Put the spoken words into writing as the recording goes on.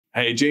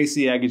Hey,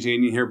 J.C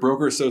Agajanian here,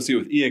 broker associate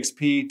with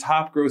eXp,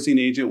 top grossing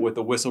agent with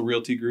the Whissel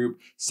Realty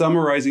Group,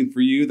 summarizing for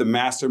you the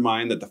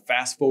mastermind that the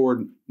Fast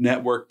Forward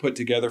Network put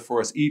together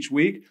for us each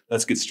week.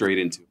 Let's get straight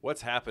into it.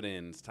 What's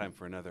happening? It's time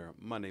for another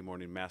Monday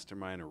morning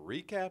mastermind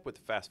recap with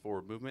the Fast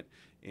Forward movement.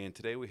 And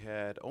today we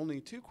had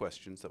only 2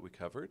 questions that we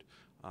covered,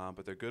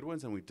 but they're good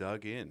ones and we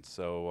dug in.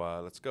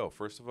 So let's go.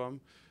 First of them,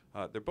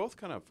 they're both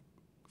kind of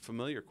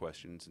familiar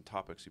questions and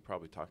topics you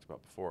probably talked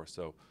about before.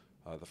 So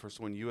the first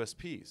one,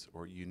 USPs,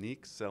 or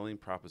unique selling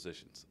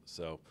propositions.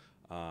 So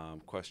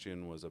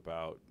question was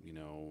about,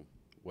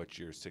 what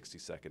your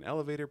 60-second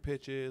elevator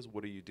pitch is.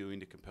 What are you doing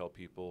to compel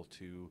people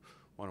to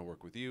want to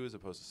work with you as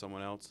opposed to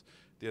someone else?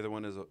 The other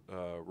one is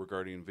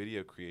regarding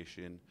video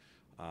creation.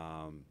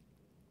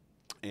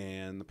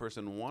 And the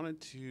person wanted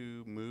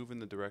to move in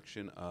the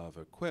direction of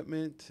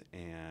equipment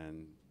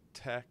and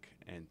tech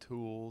and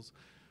tools,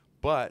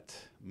 but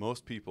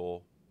most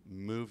people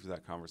moved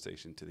that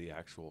conversation to the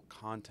actual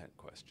content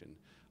question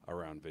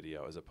around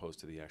video as opposed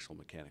to the actual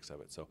mechanics of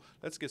it. So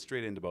let's get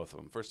straight into both of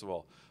them. First of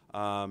all,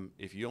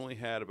 if you only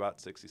had about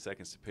 60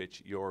 seconds to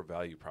pitch your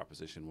value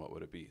proposition, what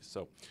would it be?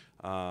 So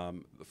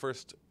the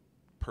first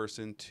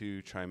person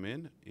to chime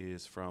in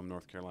is from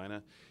North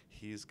Carolina.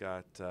 He's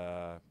got,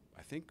 I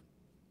think,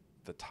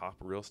 the top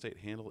real estate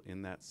handle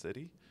in that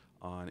city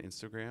on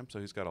Instagram. So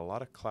he's got a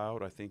lot of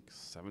clout, I think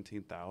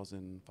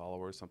 17,000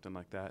 followers, something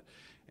like that.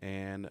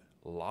 And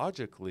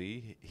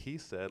logically, he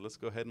said, let's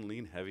go ahead and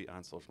lean heavy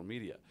on social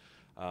media.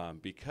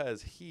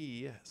 Because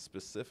he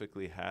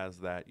specifically has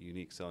that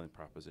unique selling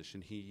proposition,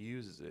 he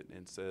uses it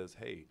and says,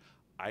 hey,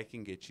 I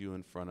can get you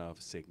in front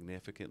of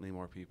significantly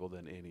more people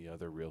than any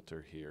other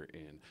realtor here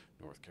in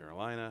North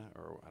Carolina,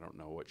 or I don't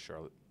know what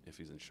Charlotte, if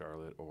he's in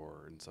Charlotte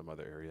or in some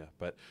other area.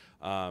 But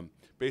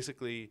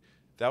basically,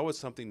 that was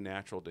something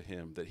natural to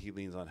him that he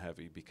leans on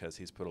heavy because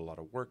he's put a lot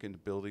of work into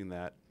building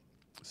that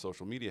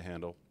social media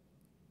handle.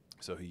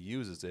 So he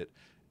uses it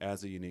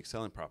as a unique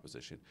selling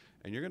proposition.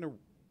 And you're going to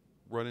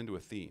run into a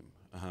theme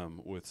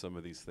with some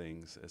of these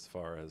things as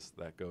far as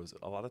that goes.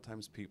 A lot of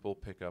times people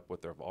pick up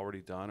what they've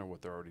already done or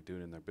what they're already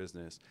doing in their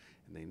business,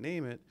 and they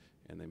name it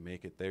and they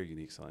make it their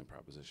unique selling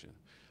proposition.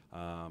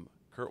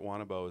 Kurt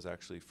Wanabo is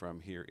actually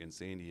from here in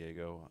San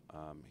Diego.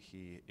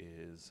 He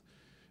is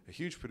a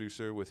huge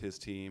producer with his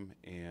team,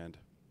 and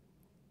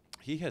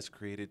he has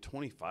created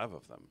 25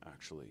 of them,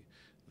 actually,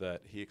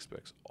 that he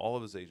expects all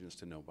of his agents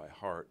to know by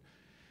heart.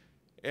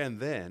 And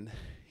then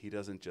he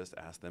doesn't just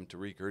ask them to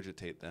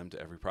regurgitate them to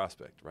every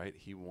prospect, right?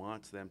 He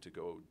wants them to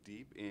go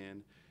deep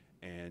in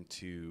and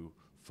to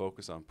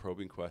focus on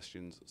probing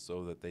questions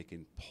so that they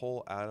can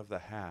pull out of the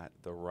hat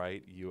the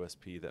right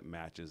USP that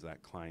matches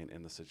that client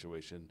in the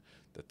situation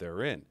that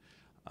they're in.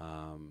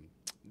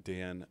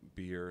 Dan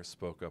Beer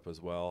spoke up as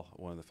well,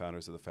 one of the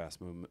founders of the Fast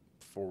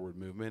Forward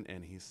movement,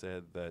 and he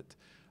said that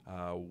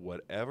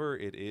whatever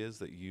it is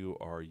that you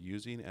are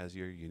using as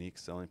your unique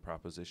selling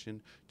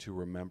proposition, to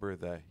remember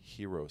the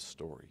hero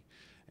story.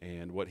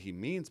 And what he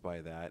means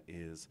by that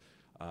is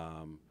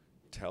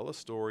tell a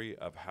story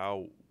of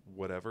how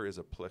whatever is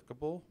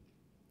applicable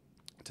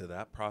to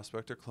that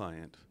prospect or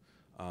client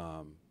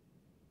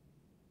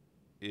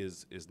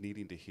is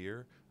needing to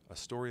hear, a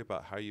story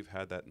about how you've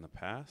had that in the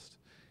past,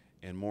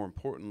 and more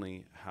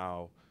importantly,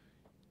 how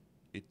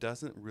it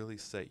doesn't really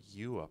set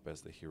you up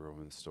as the hero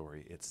in the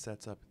story. It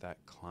sets up that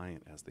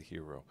client as the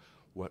hero.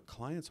 What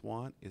clients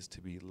want is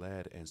to be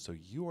led, and so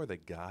you are the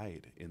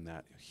guide in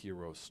that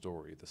hero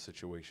story, the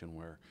situation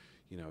where,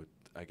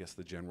 I guess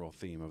the general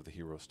theme of the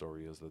hero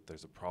story is that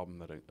there's a problem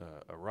that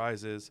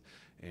arises,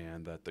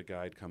 and that the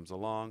guide comes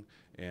along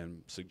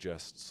and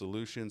suggests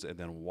solutions and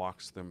then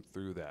walks them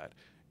through that.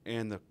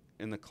 And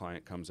the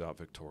client comes out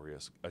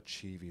victorious,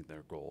 achieving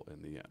their goal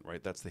in the end,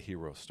 right? That's the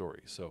hero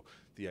story. So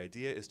the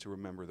idea is to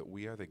remember that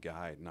we are the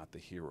guide, not the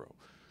hero.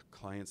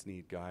 Clients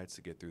need guides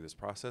to get through this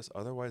process.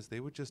 Otherwise, they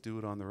would just do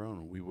it on their own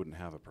and we wouldn't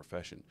have a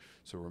profession.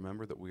 So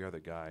remember that we are the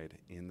guide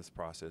in this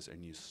process,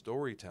 and use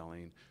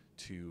storytelling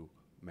to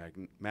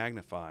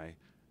magnify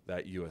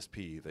that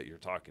USP that you're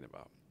talking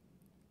about.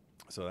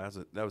 So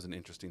that was an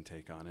interesting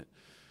take on it.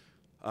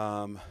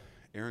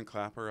 Aaron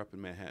Clapper up in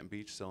Manhattan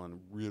Beach selling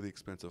really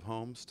expensive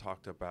homes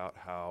talked about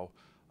how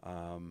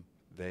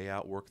they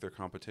outwork their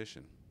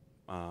competition.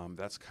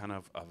 That's kind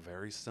of a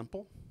very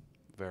simple,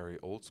 very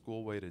old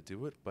school way to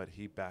do it, but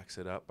he backs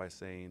it up by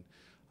saying,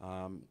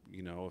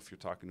 if you're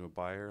talking to a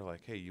buyer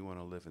like, hey, you want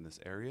to live in this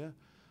area,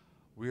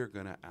 we are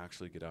going to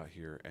actually get out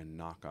here and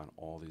knock on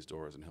all these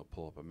doors. And he'll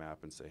pull up a map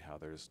and say how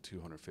there's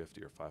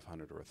 250 or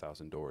 500 or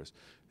 1,000 doors,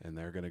 and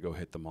they're going to go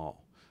hit them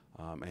all.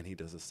 And he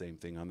does the same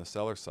thing on the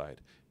seller side.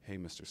 Hey,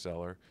 Mr.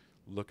 Seller,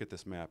 look at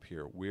this map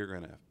here. We're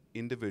going to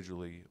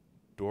individually,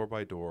 door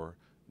by door,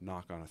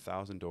 knock on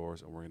 1,000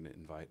 doors, and we're going to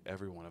invite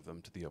every one of them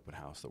to the open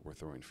house that we're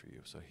throwing for you.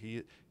 So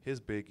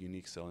his big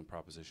unique selling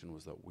proposition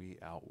was that we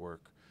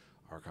outwork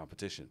our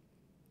competition.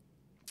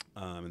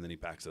 And then he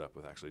backs it up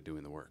with actually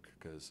doing the work,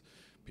 because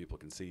people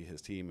can see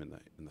his team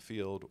in the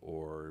field,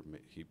 or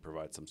he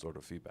provides some sort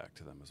of feedback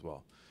to them as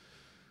well.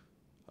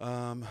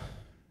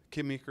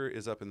 Kim Meeker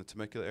is up in the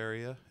Temecula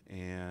area,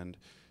 and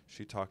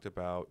She talked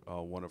about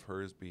one of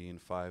hers being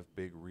 5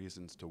 big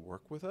reasons to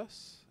work with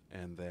us,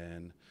 and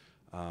then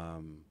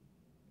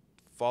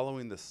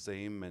following the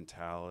same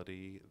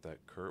mentality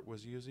that Kurt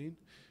was using,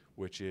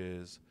 which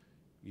is,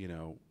 you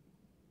know,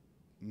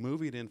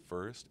 moving in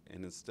first,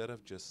 and instead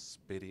of just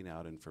spitting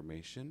out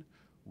information,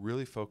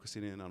 really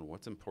focusing in on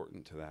what's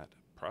important to that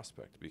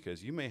prospect.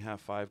 Because you may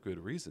have 5 good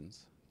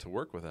reasons to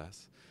work with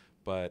us,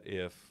 but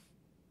if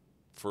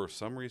for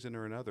some reason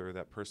or another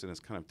that person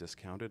has kind of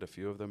discounted a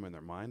few of them in their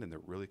mind and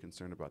they're really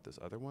concerned about this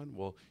other one,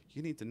 well,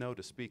 you need to know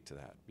to speak to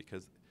that,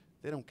 because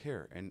they don't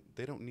care and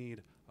they don't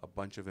need a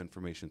bunch of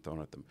information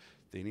thrown at them.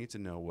 They need to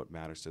know what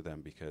matters to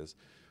them, because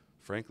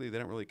frankly, they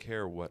don't really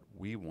care what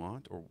we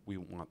want or we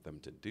want them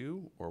to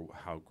do or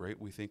how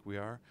great we think we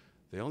are.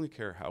 They only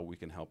care how we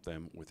can help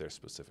them with their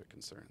specific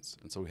concerns.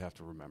 And so we have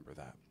to remember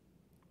that.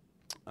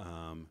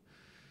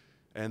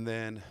 And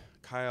then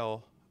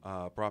Kyle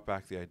brought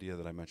back the idea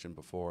that I mentioned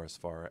before as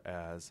far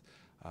as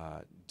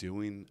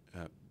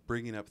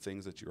bringing up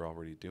things that you're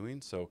already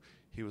doing. So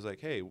he was like,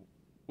 hey,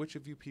 which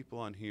of you people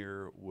on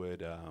here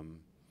would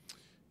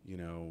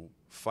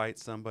fight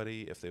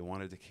somebody if they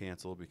wanted to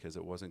cancel because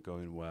it wasn't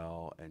going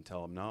well, and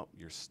tell them, no,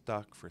 you're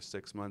stuck for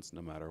 6 months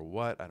no matter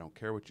what. I don't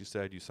care what you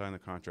said. You signed the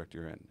contract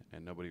you're in.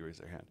 And nobody raised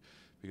their hand.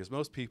 Because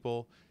most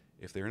people,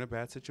 if they're in a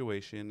bad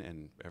situation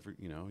and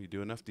you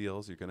do enough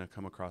deals, you're going to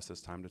come across this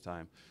time to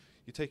time.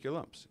 You take your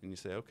lumps and you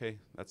say, okay,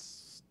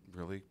 that's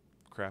really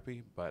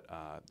crappy, but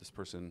this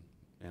person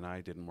and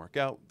I didn't work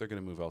out. They're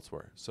going to move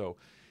elsewhere. So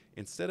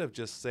instead of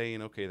just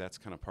saying, okay, that's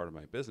kind of part of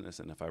my business,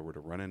 and if I were to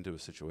run into a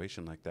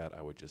situation like that,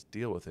 I would just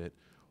deal with it,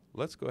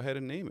 let's go ahead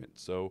and name it.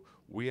 So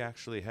we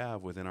actually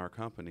have within our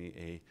company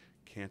a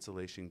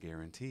cancellation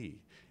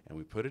guarantee, and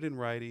we put it in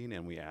writing,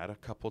 and we add a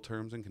couple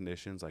terms and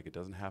conditions, like it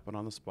doesn't happen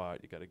on the spot.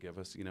 You got to give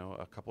us,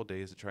 a couple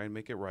days to try and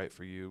make it right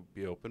for you.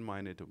 Be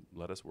open-minded to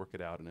let us work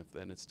it out, and if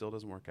then it still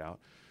doesn't work out,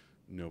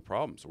 no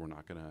problem. So we're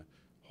not going to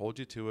hold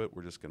you to it.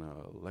 We're just going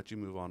to let you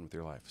move on with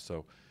your life.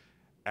 So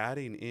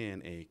adding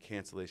in a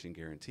cancellation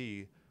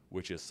guarantee,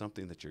 which is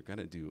something that you're going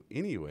to do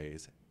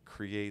anyways,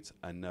 creates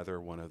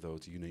another one of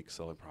those unique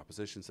selling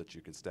propositions that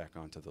you can stack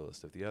onto the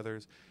list of the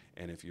others.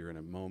 And if you're in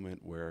a moment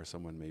where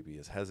someone maybe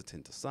is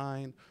hesitant to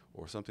sign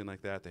or something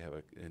like that, they have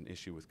an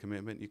issue with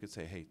commitment, you could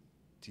say, hey,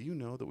 do you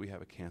know that we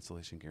have a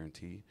cancellation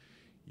guarantee?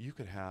 You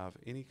could have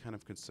any kind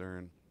of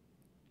concern,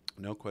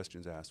 no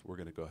questions asked. We're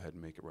going to go ahead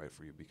and make it right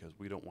for you, because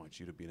we don't want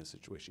you to be in a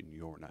situation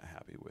you're not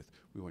happy with.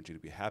 We want you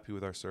to be happy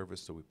with our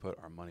service, so we put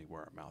our money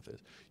where our mouth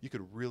is. You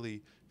could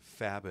really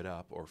fab it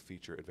up or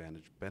feature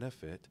advantage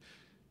benefit,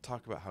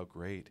 talk about how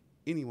great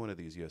any one of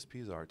these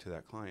USPs are to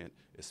that client,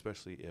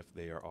 especially if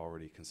they are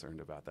already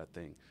concerned about that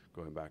thing,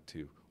 going back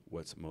to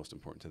what's most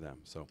important to them.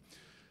 So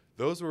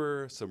those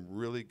were some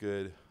really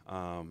good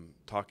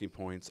talking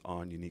points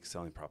on unique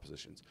selling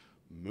propositions.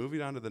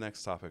 Moving on to the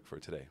next topic for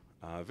today,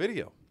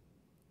 video.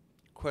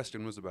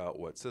 Question was about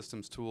what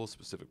systems, tools,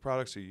 specific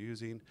products are you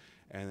using,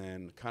 and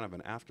then kind of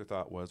an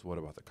afterthought was, what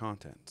about the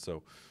content?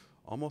 So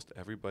almost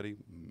everybody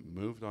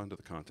moved on to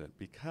the content,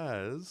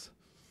 because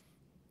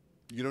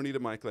you don't need a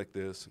mic like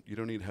this, you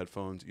don't need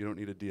headphones, you don't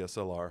need a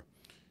DSLR.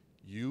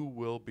 You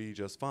will be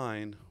just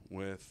fine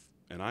with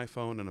an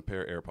iPhone and a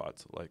pair of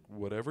AirPods. Like,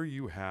 whatever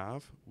you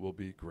have will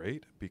be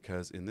great,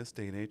 because in this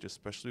day and age,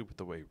 especially with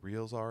the way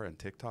Reels are and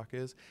TikTok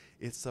is,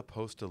 it's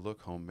supposed to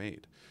look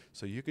homemade.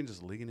 So you can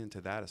just lean into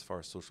that as far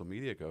as social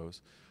media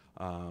goes,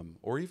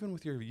 or even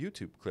with your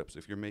YouTube clips.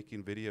 If you're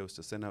making videos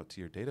to send out to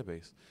your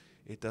database,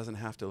 it doesn't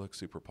have to look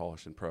super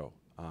polished and pro.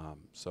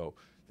 So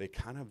they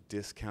kind of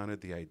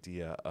discounted the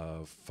idea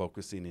of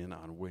focusing in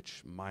on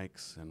which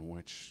mics and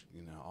which,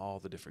 all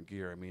the different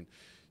gear. I mean,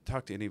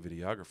 talk to any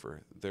videographer,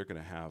 they're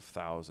going to have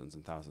thousands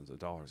and thousands of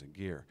dollars in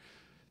gear.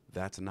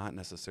 That's not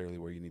necessarily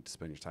where you need to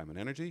spend your time and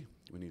energy.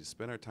 We need to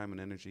spend our time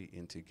and energy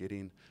into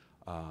getting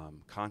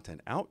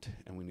content out,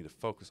 and we need to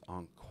focus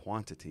on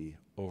quantity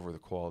over the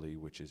quality,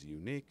 which is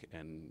unique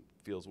and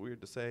feels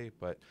weird to say,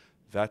 but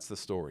that's the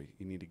story.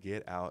 You need to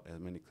get out as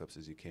many clips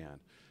as you can,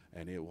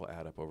 and it will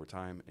add up over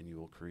time, and you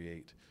will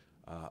create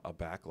a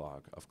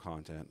backlog of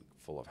content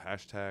full of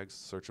hashtags,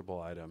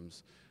 searchable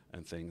items,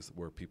 and things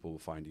where people will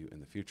find you in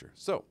the future.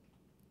 So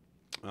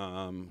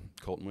Colton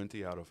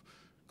Whitney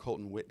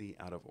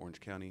out of Orange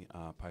County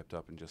piped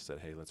up and just said,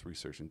 hey, let's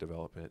research and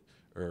develop it.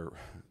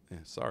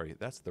 Sorry,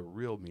 that's the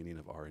real meaning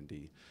of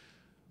R&D.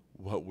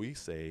 What we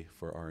say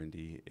for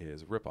R&D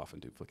is rip off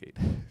and duplicate.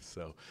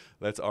 So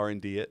let's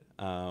R&D it,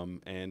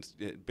 and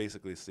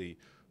basically see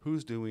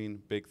who's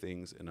doing big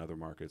things in other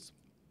markets,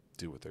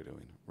 do what they're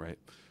doing, right?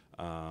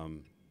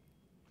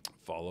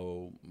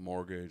 Follow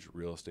mortgage,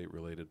 real estate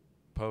related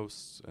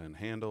posts and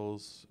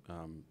handles,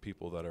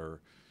 people that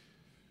are,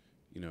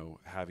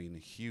 having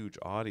huge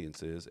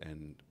audiences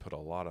and put a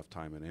lot of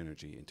time and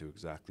energy into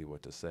exactly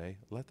what to say.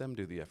 Let them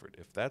do the effort.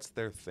 If that's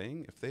their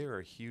thing, if they are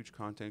a huge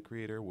content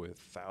creator with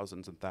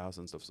thousands and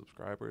thousands of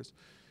subscribers,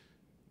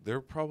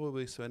 they're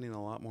probably spending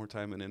a lot more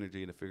time and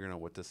energy into figuring out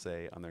what to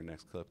say on their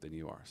next clip than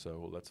you are.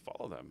 So let's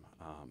follow them.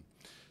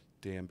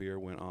 Dan Beer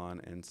went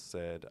on and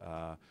said,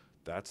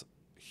 that's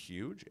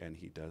huge, and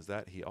he does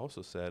that. He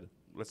also said,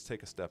 let's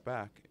take a step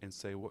back and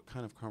say, what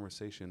kind of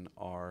conversation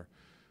are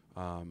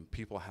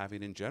people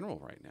having in general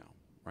right now,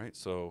 right?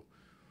 So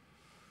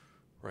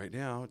right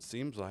now, it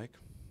seems like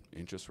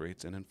interest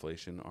rates and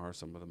inflation are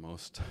some of the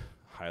most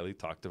highly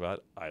talked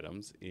about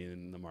items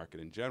in the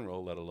market in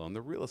general, let alone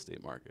the real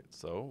estate market.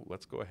 So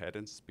let's go ahead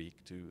and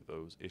speak to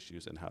those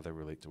issues and how they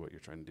relate to what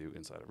you're trying to do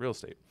inside of real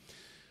estate.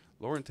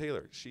 Lauren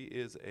Taylor, she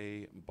is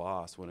a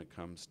boss when it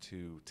comes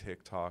to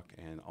TikTok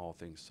and all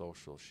things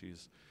social.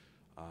 She's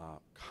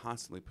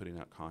constantly putting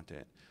out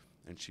content,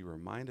 and she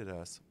reminded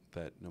us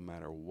that no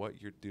matter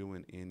what you're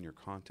doing in your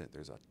content,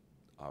 there's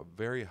a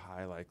very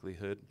high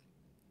likelihood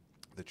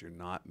that you're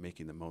not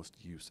making the most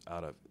use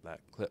out of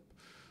that clip.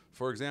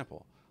 For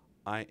example,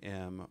 I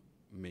am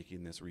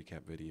making this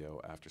recap video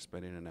after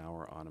spending an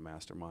hour on a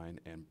mastermind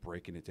and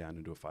breaking it down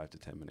into a 5 to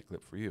 10 minute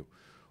clip for you.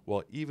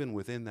 Well, even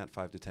within that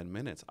 5 to 10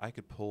 minutes, I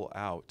could pull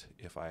out,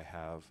 if I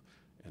have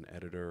an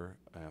editor,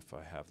 if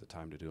I have the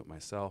time to do it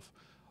myself,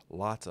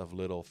 lots of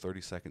little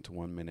 30-second to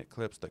 1 minute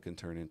clips that can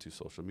turn into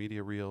social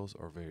media reels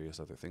or various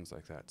other things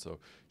like that. So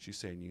she's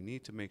saying you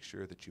need to make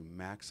sure that you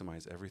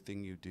maximize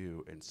everything you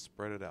do and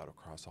spread it out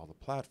across all the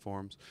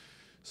platforms,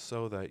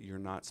 so that you're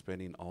not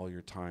spending all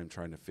your time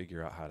trying to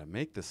figure out how to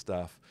make this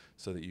stuff,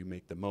 so that you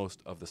make the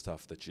most of the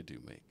stuff that you do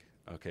make.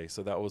 Okay,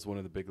 so that was one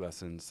of the big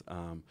lessons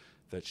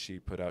that she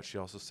put out. She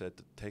also said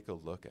to take a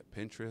look at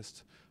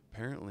Pinterest.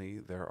 Apparently,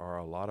 there are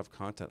a lot of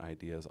content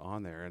ideas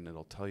on there, and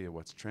it'll tell you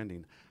what's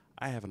trending.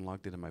 I haven't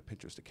logged into my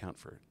Pinterest account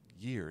for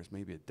years,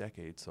 maybe a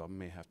decade, so I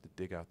may have to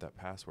dig out that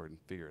password and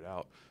figure it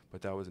out.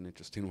 But that was an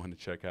interesting one to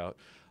check out.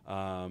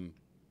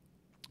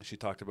 She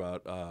talked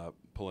about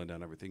pulling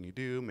down everything you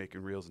do,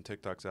 making reels and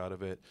TikToks out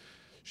of it.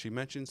 She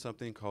mentioned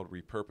something called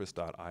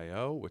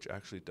repurpose.io, which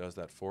actually does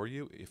that for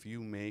you. If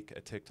you make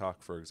a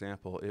TikTok, for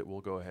example, it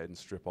will go ahead and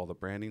strip all the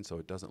branding so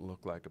it doesn't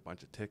look like a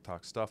bunch of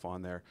TikTok stuff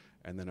on there,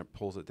 and then it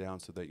pulls it down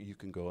so that you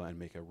can go and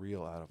make a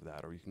reel out of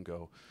that, or you can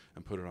go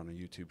and put it on a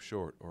YouTube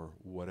short or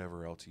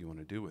whatever else you want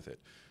to do with it.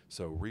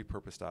 So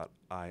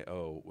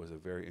repurpose.io was a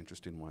very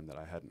interesting one that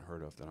I hadn't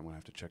heard of that I'm going to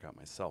have to check out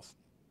myself.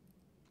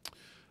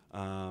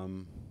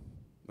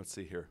 Let's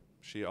see here.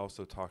 She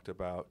also talked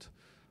about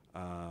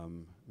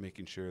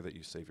making sure that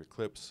you save your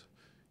clips,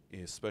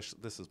 especially,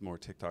 this is more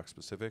TikTok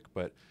specific,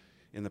 but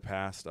in the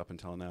past, up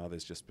until now,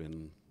 there's just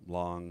been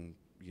long,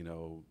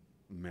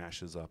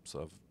 mashes ups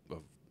of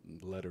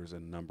letters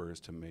and numbers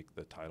to make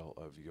the title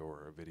of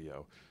your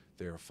video.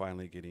 They're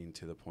finally getting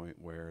to the point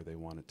where they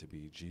want it to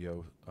be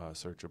geo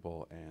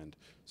searchable and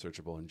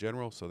searchable in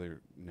general. So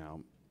they're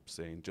now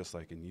saying, just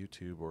like in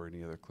YouTube or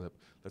any other clip,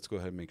 let's go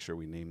ahead and make sure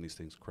we name these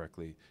things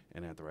correctly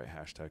and add the right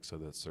hashtag so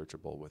that it's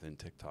searchable within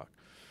TikTok.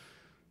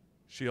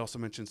 She also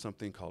mentioned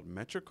something called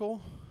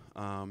Metrical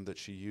that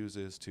she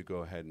uses to go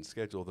ahead and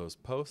schedule those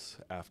posts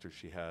after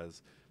she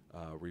has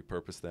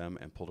repurposed them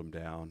and pulled them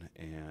down,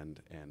 and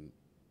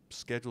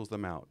schedules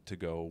them out to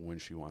go when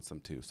she wants them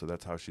to. So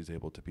that's how she's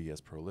able to be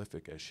as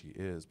prolific as she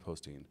is,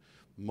 posting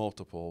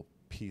multiple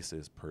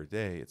pieces per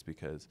day. It's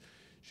because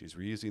she's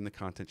reusing the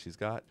content she's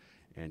got,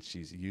 and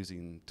she's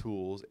using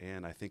tools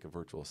and I think a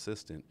virtual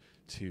assistant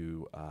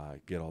to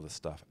get all this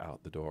stuff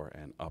out the door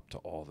and up to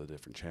all the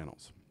different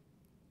channels.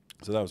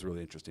 So that was really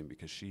interesting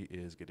because she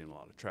is getting a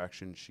lot of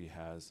traction. She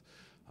has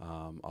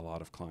a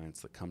lot of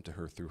clients that come to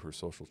her through her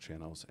social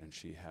channels, and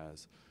she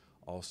has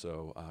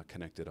also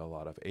connected a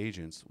lot of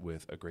agents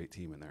with a great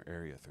team in their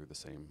area through the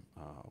same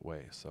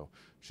way. So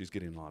she's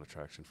getting a lot of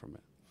traction from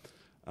it.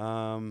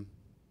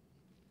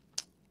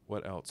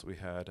 What else? We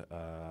had,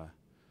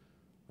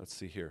 let's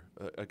see here,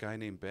 a guy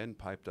named Ben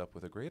piped up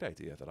with a great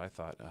idea that I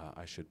thought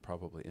I should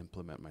probably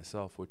implement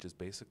myself, which is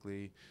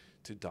basically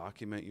to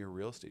document your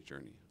real estate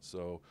journey.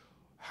 So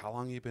how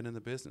long have you been in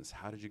the business?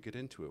 How did you get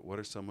into it? What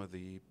are some of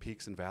the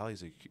peaks and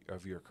valleys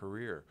of your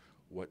career?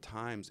 What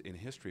times in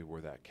history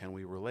were that? Can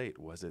we relate?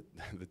 Was it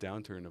the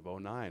downturn of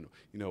 '09?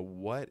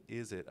 What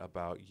is it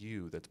about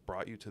you that's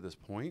brought you to this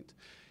point?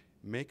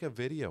 Make a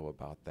video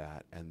about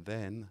that, and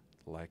then,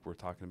 like we're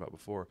talking about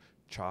before,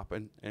 chop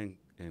and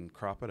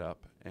crop it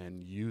up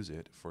and use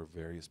it for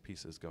various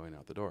pieces going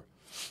out the door.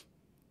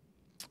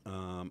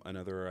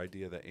 Another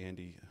idea that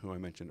Andy, who I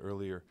mentioned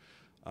earlier,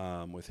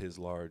 with his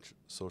large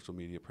social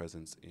media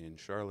presence in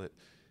Charlotte,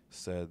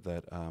 said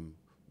that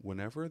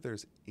whenever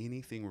there's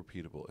anything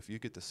repeatable, if you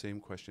get the same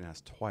question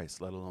asked twice,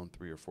 let alone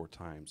 3 or 4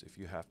 times, if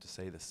you have to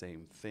say the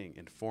same thing,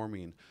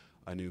 informing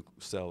a new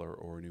seller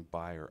or a new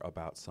buyer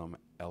about some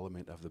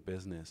element of the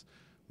business,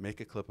 make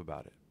a clip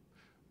about it.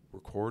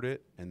 Record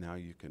it, and now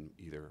you can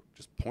either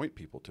just point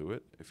people to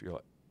it. If you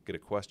get a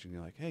question,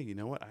 you're like, hey, you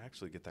know what? I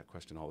actually get that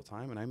question all the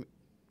time, and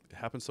it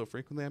happens so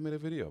frequently, I made a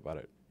video about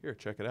it. Here,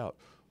 check it out.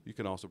 You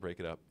can also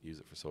break it up, use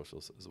it for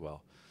socials as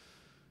well.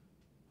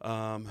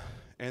 And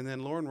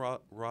then Lauren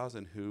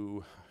Rosen,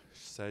 who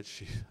said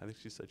I think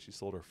she said she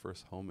sold her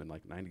first home in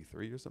like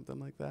 '93 or something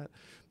like that.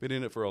 Been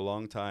in it for a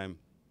long time.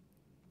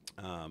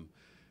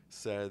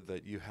 Said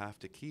that you have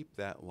to keep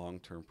that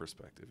long-term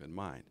perspective in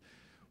mind.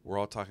 We're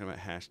all talking about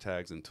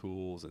hashtags and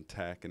tools and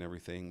tech and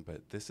everything,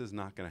 but this is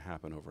not going to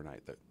happen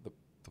overnight. The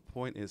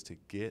point is to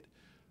get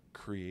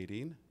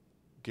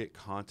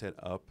content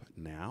up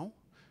now,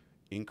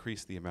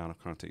 increase the amount of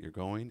content you're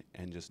going,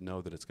 and just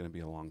know that it's going to be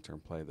a long-term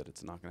play, that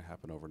it's not going to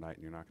happen overnight,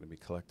 and you're not going to be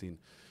collecting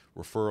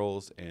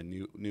referrals and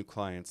new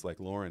clients like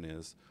Lauren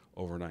is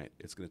overnight.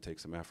 It's going to take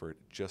some effort,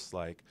 just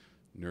like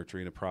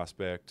nurturing a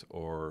prospect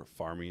or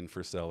farming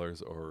for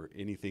sellers or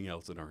anything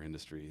else in our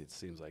industry. It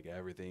seems like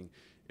everything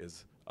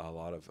is a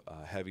lot of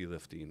heavy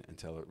lifting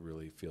until it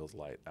really feels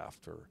light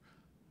after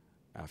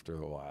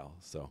a while.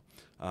 So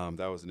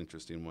that was an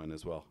interesting one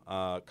as well.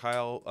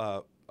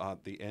 Kyle,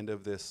 at the end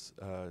of this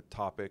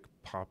topic,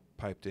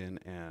 piped in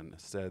and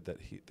said that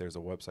there's a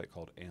website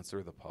called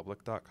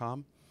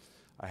answerthepublic.com.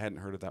 I hadn't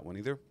heard of that one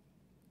either.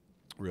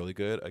 Really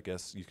good. I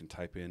guess you can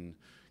type in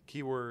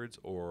keywords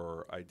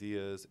or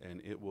ideas,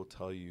 and it will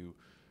tell you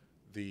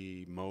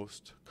the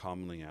most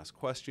commonly asked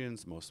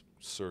questions, most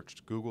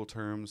searched Google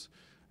terms,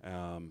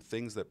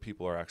 things that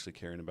people are actually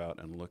caring about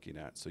and looking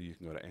at. So you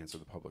can go to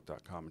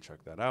answerthepublic.com and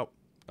check that out.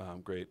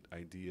 Great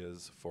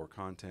ideas for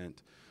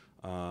content.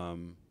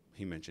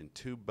 He mentioned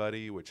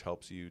TubeBuddy, which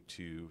helps you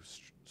to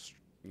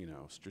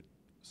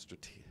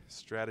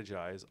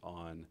strategize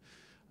on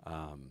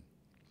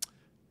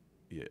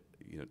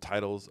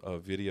titles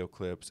of video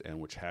clips and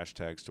which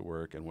hashtags to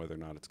work and whether or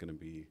not it's going to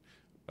be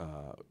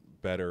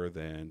better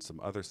than some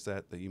other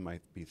set that you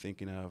might be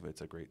thinking of.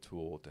 It's a great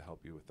tool to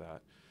help you with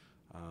that.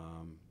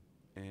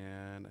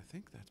 And I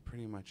think that's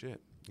pretty much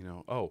it.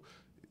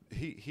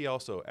 He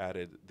also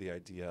added the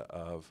idea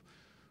of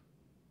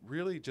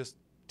really just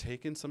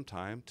taking some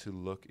time to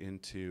look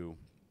into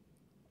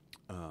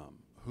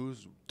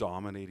who's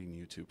dominating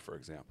YouTube, for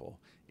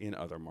example, in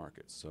other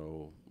markets.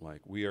 So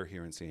like we are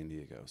here in San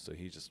Diego, so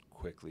he just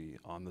quickly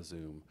on the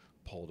Zoom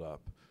pulled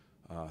up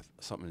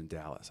something in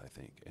Dallas, I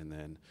think, and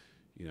then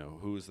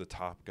who's the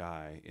top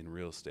guy in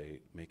real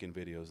estate making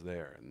videos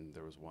there, and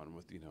there was one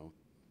with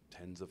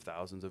tens of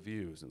thousands of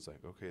views, and it's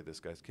like, okay, this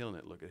guy's killing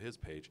it. Look at his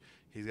page.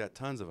 He's got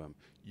tons of them.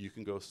 You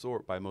can go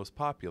sort by most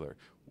popular.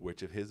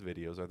 Which of his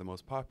videos are the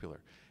most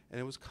popular?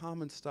 And it was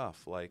common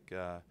stuff like,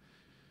 I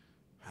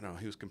don't know,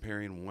 he was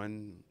comparing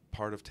one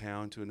part of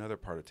town to another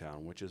part of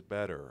town, which is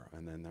better.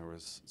 And then there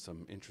was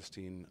some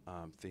interesting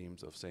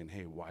themes of saying,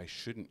 hey, why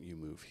shouldn't you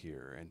move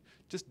here? And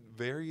just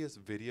various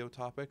video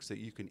topics that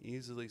you can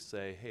easily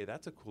say, hey,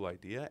 that's a cool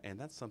idea, and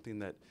that's something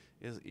that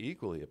is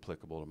equally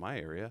applicable to my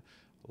area.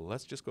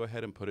 Let's just go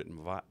ahead and put it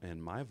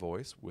in my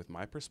voice with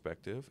my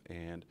perspective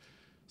and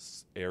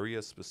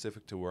areas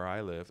specific to where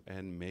I live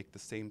and make the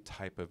same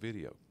type of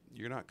video.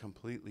 You're not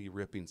completely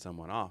ripping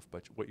someone off,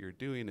 but what you're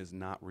doing is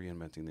not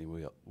reinventing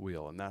the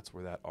wheel, and that's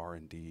where that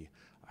R&D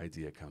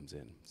idea comes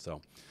in.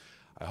 So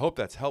I hope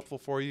that's helpful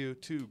for you.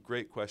 2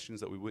 great questions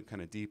that we went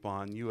kind of deep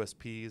on,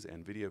 USPs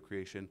and video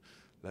creation.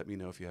 Let me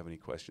know if you have any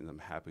questions. I'm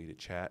happy to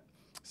chat.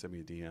 Send me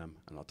a DM,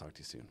 and I'll talk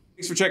to you soon.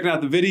 Thanks for checking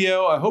out the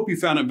video. I hope you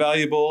found it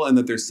valuable and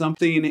that there's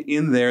something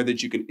in there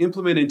that you can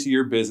implement into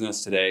your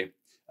business today.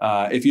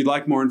 If you'd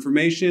like more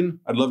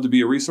information, I'd love to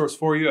be a resource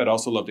for you. I'd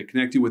also love to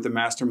connect you with the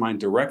Mastermind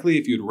directly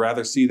if you'd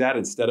rather see that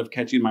instead of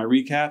catching my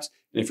recaps.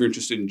 And if you're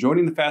interested in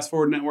joining the Fast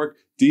Forward Network,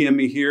 DM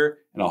me here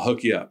and I'll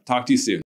hook you up. Talk to you soon.